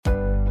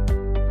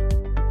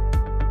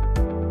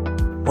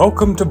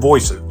Welcome to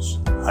Voices,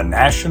 a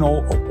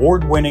national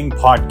award-winning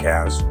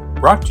podcast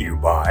brought to you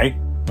by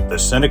the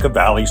Seneca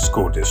Valley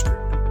School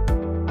District.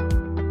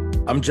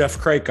 I'm Jeff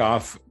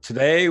Krakoff.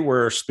 Today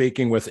we're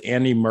speaking with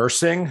Annie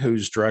Mersing,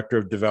 who's Director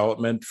of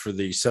Development for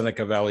the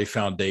Seneca Valley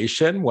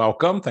Foundation.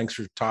 Welcome. Thanks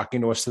for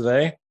talking to us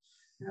today.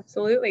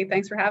 Absolutely.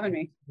 Thanks for having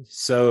me.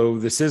 So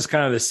this is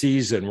kind of the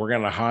season. We're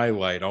going to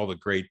highlight all the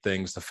great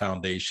things the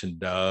foundation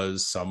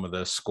does, some of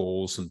the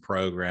schools and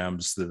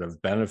programs that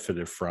have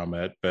benefited from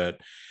it. But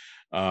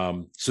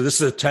so this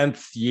is the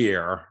 10th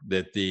year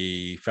that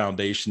the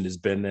foundation has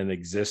been in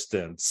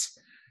existence.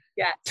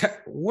 Yeah.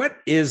 What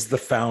is the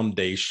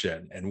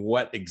foundation and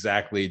what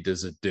exactly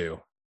does it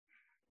do?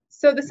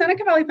 So the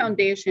Seneca Valley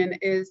Foundation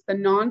is the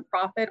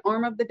nonprofit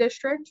arm of the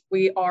district.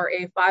 We are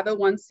a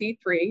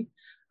 501c3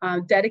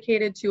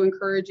 dedicated to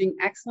encouraging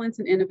excellence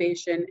and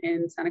innovation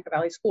in Seneca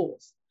Valley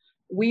schools.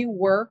 We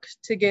work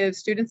to give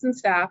students and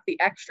staff the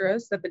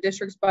extras that the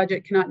district's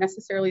budget cannot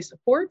necessarily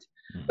support,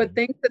 but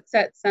things that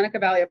set Seneca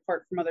Valley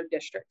apart from other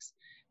districts.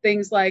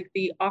 Things like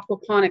the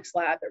aquaponics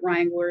lab at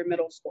Ryan Glory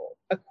Middle School,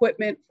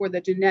 equipment for the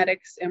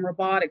genetics and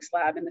robotics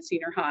lab in the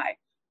senior high,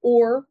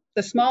 or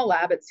the small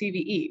lab at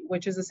CVE,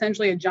 which is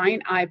essentially a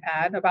giant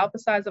iPad about the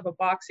size of a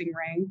boxing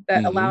ring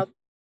that allows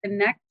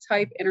Connect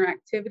type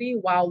interactivity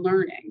while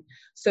learning.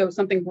 So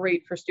something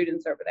great for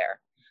students over there.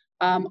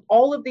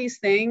 All of these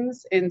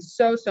things and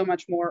so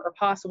much more are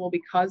possible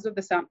because of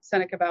the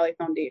Seneca Valley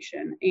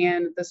Foundation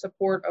and the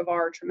support of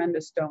our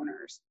tremendous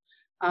donors.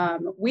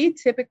 We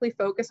typically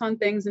focus on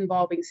things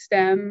involving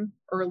STEM,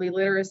 early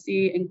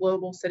literacy, and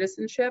global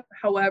citizenship.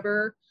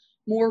 However,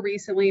 more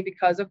recently,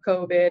 because of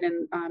COVID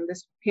and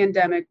this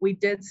pandemic, we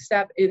did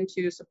step in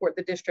to support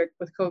the district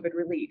with COVID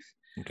relief,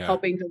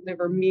 helping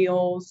deliver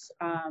meals,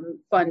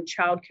 fund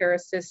childcare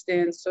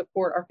assistance,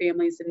 support our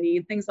families in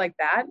need, things like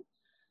that.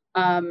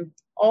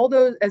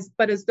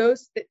 As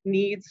those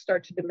needs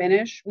start to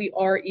diminish, we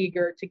are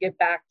eager to get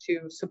back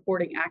to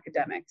supporting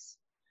academics.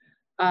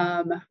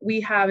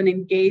 We have an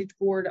engaged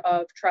board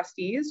of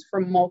trustees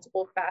from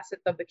multiple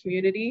facets of the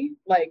community,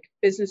 like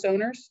business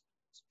owners,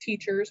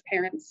 teachers,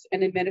 parents,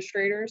 and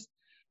administrators.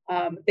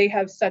 They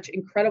have such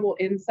incredible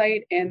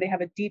insight and they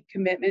have a deep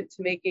commitment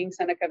to making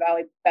Seneca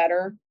Valley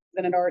better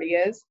than it already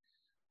is.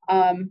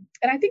 And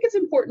I think it's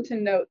important to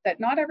note that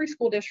not every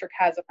school district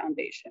has a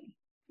foundation.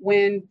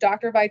 When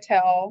Dr.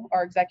 Vitale,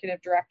 our executive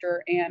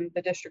director and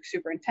the district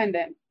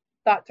superintendent,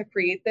 thought to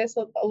create this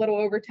a little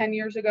over 10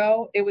 years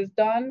ago, it was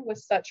done with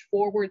such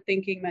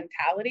forward-thinking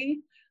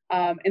mentality.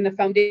 And the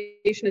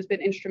foundation has been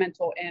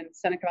instrumental in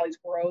Seneca Valley's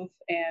growth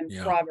and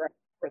progress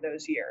for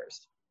those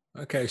years.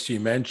 Okay, so you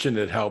mentioned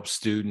it helps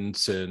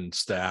students and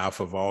staff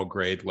of all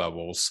grade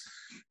levels.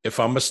 If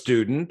I'm a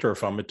student or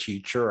if I'm a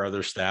teacher or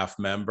other staff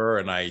member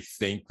and I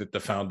think that the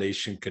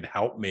foundation could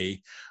help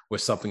me with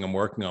something I'm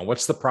working on,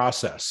 what's the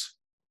process?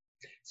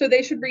 So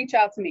they should reach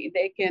out to me.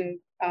 They can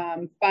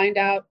find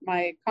out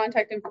my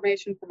contact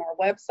information from our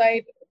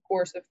website. Of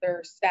course, if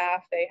they're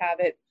staff, they have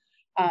it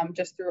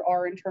just through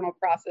our internal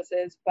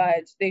processes,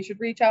 but they should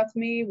reach out to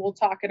me. We'll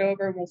talk it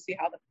over and we'll see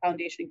how the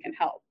foundation can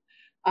help.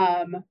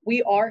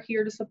 We are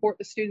here to support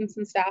the students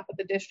and staff of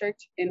the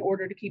district in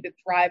order to keep it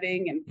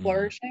thriving and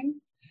flourishing.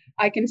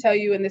 I can tell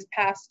you in this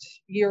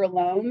past year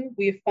alone,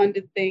 we've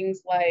funded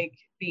things like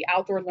the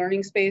outdoor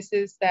learning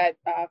spaces that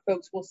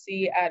folks will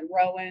see at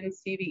Rowan,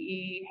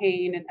 CVE,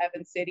 Hain, and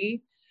Evans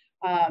City.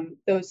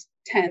 Those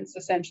tents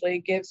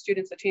essentially give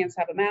students a chance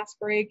to have a mask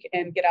break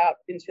and get out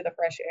into the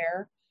fresh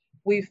air.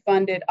 We've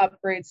funded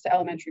upgrades to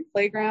elementary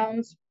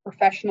playgrounds,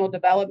 professional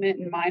development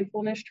and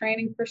mindfulness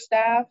training for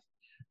staff,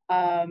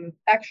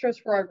 extras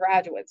for our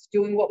graduates,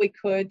 doing what we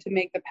could to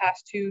make the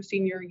past two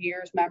senior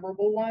years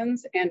memorable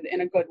ones and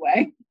in a good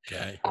way.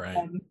 Okay,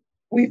 right.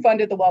 We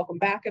funded the welcome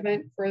back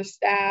event for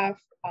staff,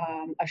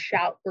 a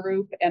shout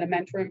group, and a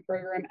mentoring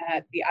program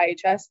at the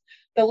IHS.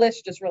 The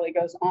list just really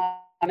goes on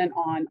and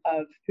on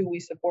of who we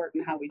support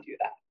and how we do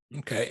that.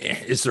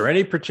 Okay. Is there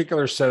any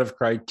particular set of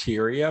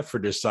criteria for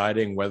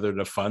deciding whether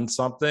to fund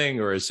something,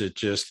 or is it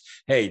just,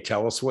 hey,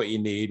 tell us what you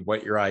need,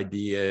 what your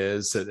idea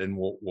is, and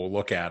we'll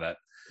look at it?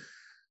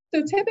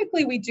 So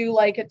typically we do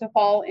like it to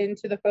fall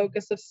into the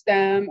focus of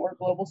STEM or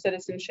global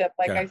citizenship,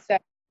 like I said.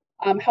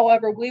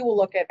 However, we will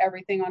look at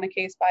everything on a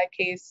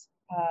case-by-case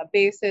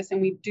basis,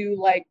 and we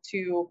do like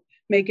to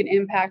make an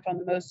impact on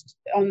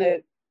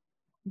the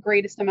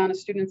greatest amount of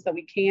students that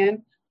we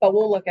can, but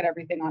we'll look at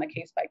everything on a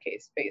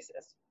case-by-case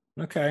basis.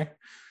 Okay.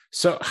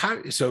 So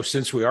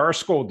since we are a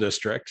school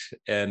district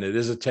and it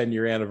is a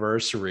 10-year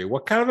anniversary,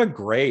 what kind of a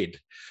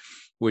grade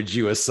would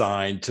you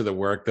assign to the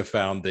work the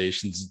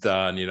foundation's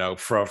done,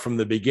 from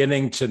the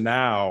beginning to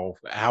now?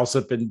 How's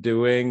it been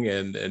doing,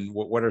 and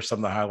what are some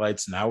of the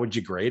highlights, and how would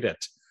you grade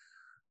it?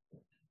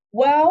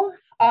 Well,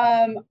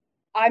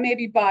 I may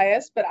be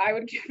biased, but I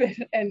would give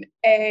it an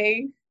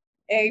A.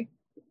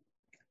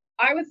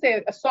 I would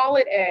say a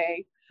solid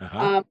A.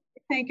 I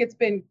think it's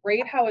been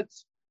great how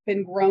it's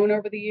been grown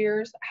over the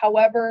years.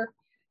 However,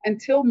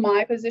 until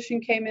my position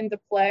came into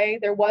play,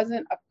 there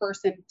wasn't a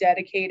person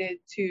dedicated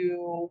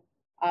to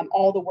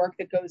all the work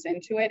that goes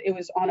into it. It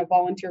was on a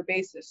volunteer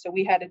basis. So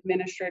we had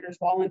administrators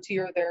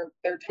volunteer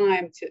their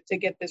time to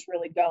get this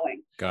really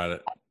going. Got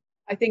it.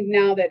 I think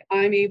now that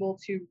I'm able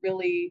to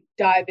really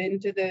dive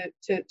into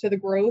the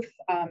growth,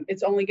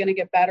 it's only going to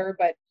get better.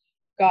 But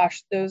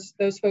gosh, those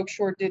folks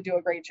sure did do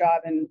a great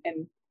job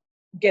in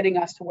getting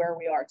us to where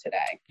we are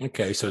today.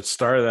 Okay, so it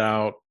started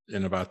out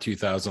in about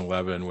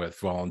 2011 with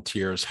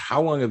volunteers.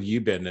 How long have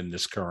you been in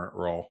this current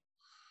role?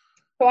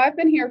 So I've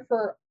been here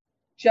for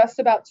just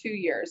about 2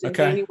 years. In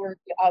Okay. January,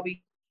 I'll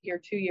be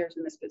here 2 years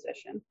in this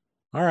position.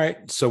 All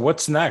right. So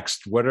what's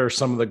next? What are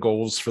some of the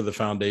goals for the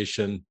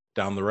foundation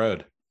down the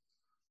road?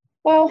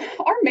 Well,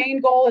 our main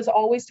goal is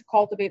always to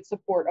cultivate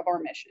support of our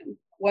mission,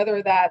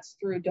 whether that's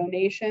through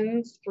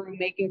donations, through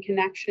making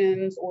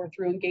connections, or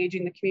through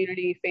engaging the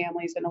community,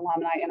 families, and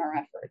alumni in our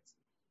efforts.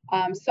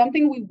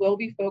 Something we will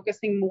be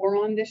focusing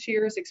more on this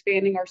year is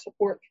expanding our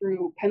support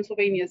through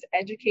Pennsylvania's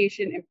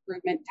Education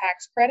Improvement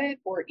Tax Credit,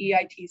 or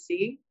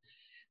EITC.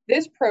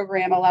 This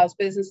program allows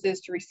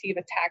businesses to receive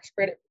a tax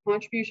credit for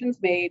contributions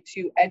made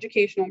to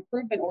educational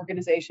improvement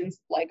organizations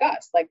like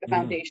us, like the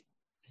foundation.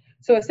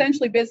 So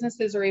essentially,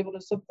 businesses are able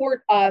to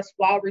support us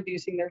while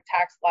reducing their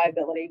tax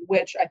liability,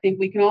 which I think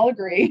we can all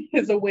agree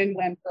is a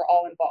win-win for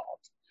all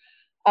involved.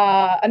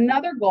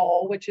 Another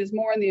goal, which is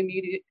more in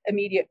the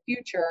immediate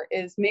future,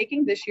 is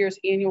making this year's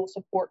annual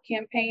support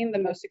campaign the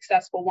most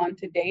successful one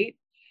to date.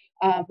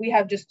 We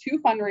have just 2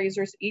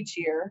 fundraisers each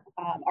year,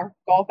 our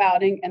golf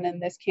outing and then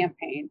this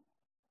campaign.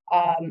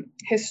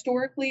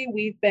 Historically,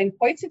 we've been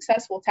quite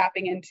successful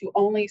tapping into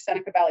only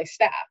Seneca Valley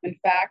staff. In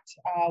fact,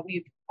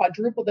 we've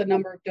quadrupled the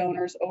number of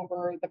donors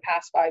over the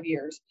past 5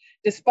 years,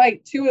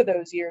 despite 2 of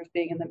those years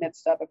being in the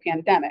midst of a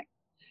pandemic.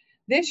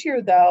 This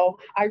year, though,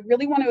 I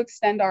really want to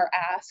extend our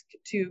ask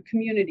to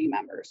community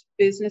members,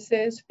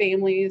 businesses,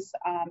 families,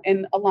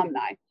 and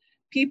alumni,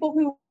 people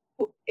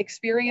who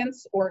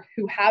experience or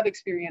who have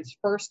experienced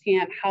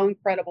firsthand how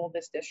incredible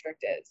this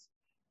district is.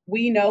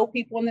 We know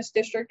people in this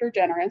district are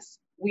generous.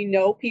 We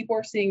know people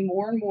are seeing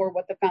more and more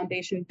what the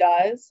foundation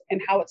does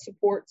and how it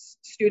supports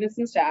students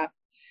and staff.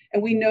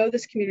 And we know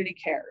this community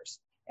cares.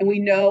 And we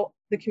know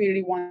the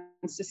community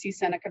wants to see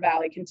Seneca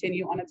Valley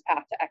continue on its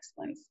path to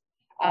excellence.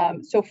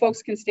 So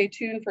folks can stay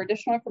tuned for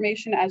additional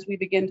information as we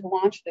begin to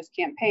launch this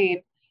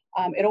campaign.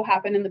 It'll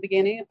happen in the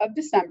beginning of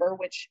December,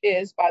 which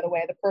is, by the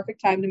way, the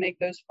perfect time to make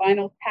those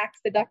final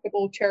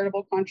tax-deductible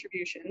charitable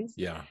contributions.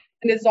 Yeah.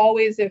 And as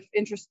always, if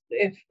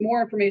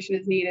more information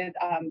is needed,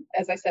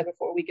 as I said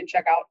before, we can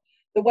check out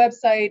the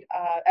website,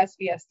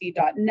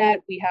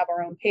 svsd.net. We have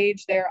our own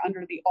page there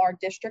under the Our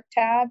District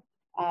tab.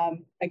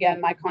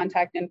 Again, my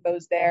contact info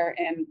is there,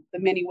 and the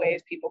many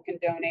ways people can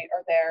donate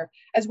are there,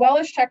 as well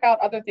as check out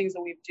other things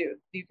that we do.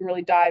 You can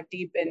really dive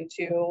deep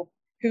into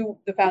who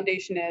the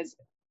foundation is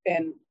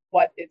and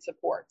what it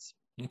supports.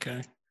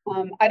 Okay.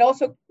 I'd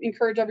also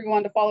encourage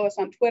everyone to follow us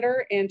on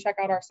Twitter and check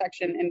out our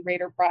section in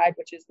Raider Pride,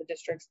 which is the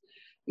district's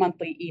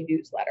monthly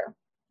e-newsletter.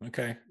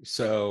 Okay.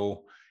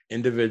 So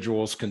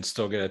individuals can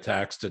still get a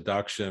tax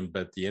deduction,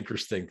 but the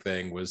interesting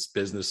thing was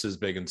businesses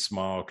big and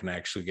small can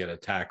actually get a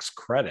tax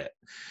credit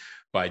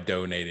by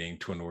donating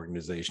to an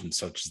organization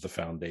such as the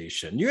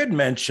foundation. You had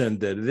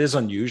mentioned that it is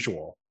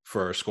unusual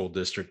for a school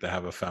district to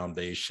have a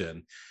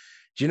foundation.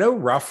 Do you know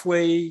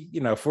roughly,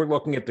 if we're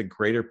looking at the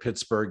greater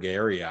Pittsburgh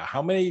area,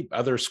 how many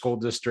other school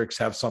districts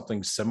have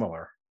something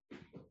similar?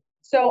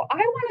 So I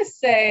want to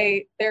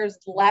say there's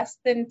less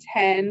than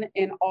 10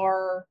 in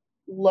our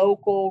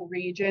local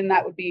region.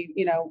 That would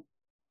be,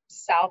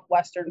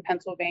 southwestern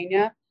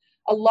Pennsylvania.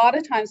 A lot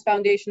of times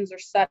foundations are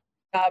set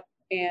up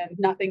and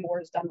nothing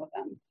more is done with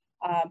them.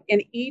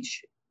 And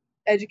each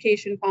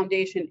education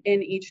foundation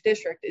in each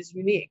district is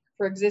unique.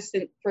 For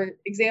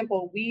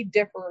example, we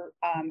differ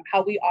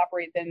how we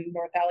operate than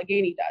North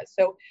Allegheny does.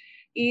 So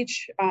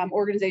each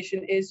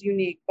organization is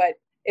unique, but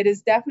it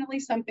is definitely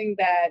something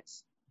that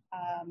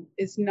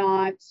is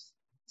not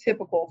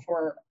typical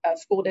for a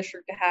school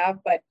district to have,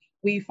 but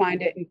we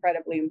find it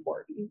incredibly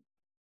important.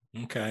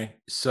 Okay.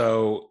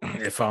 So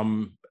if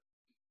I'm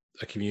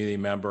a community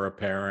member, a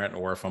parent,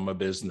 or if I'm a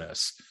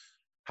business,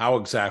 how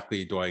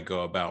exactly do I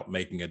go about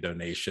making a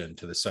donation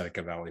to the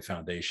Seneca Valley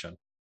Foundation?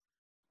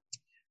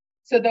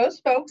 So those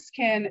folks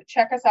can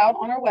check us out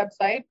on our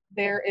website.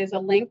 There is a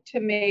link to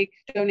make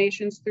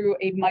donations through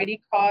a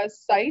Mighty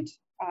Cause site,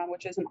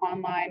 which is an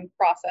online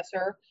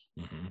processor.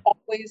 Mm-hmm.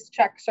 Always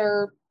checks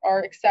are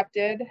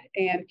accepted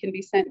and can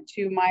be sent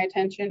to my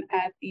attention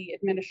at the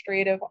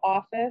administrative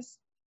office.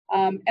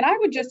 And I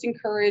would just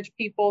encourage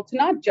people to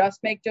not just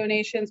make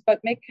donations, but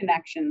make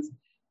connections.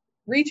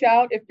 Reach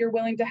out if you're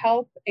willing to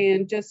help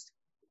and just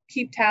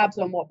keep tabs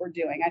on what we're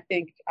doing. I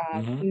think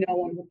no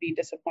one would be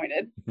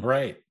disappointed.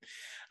 Right.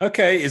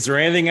 Okay. Is there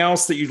anything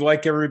else that you'd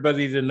like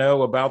everybody to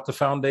know about the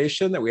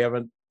foundation that we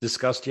haven't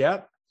discussed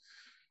yet?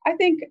 I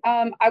think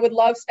I would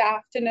love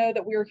staff to know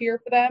that we're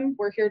here for them.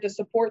 We're here to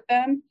support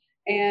them.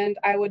 And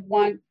I would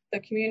want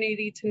the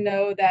community to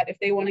know that if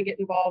they want to get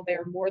involved,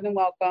 they're more than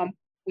welcome.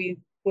 We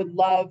would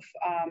love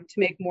to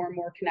make more and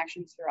more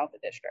connections throughout the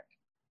district.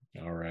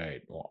 All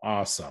right. Well,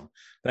 awesome.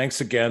 Thanks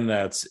again.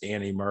 That's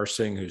Annie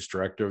Mersing, who's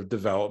Director of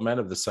Development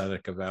of the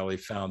Seneca Valley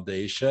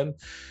Foundation.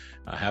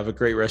 Have a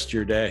great rest of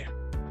your day.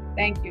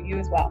 Thank you. You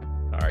as well.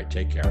 All right.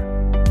 Take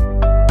care.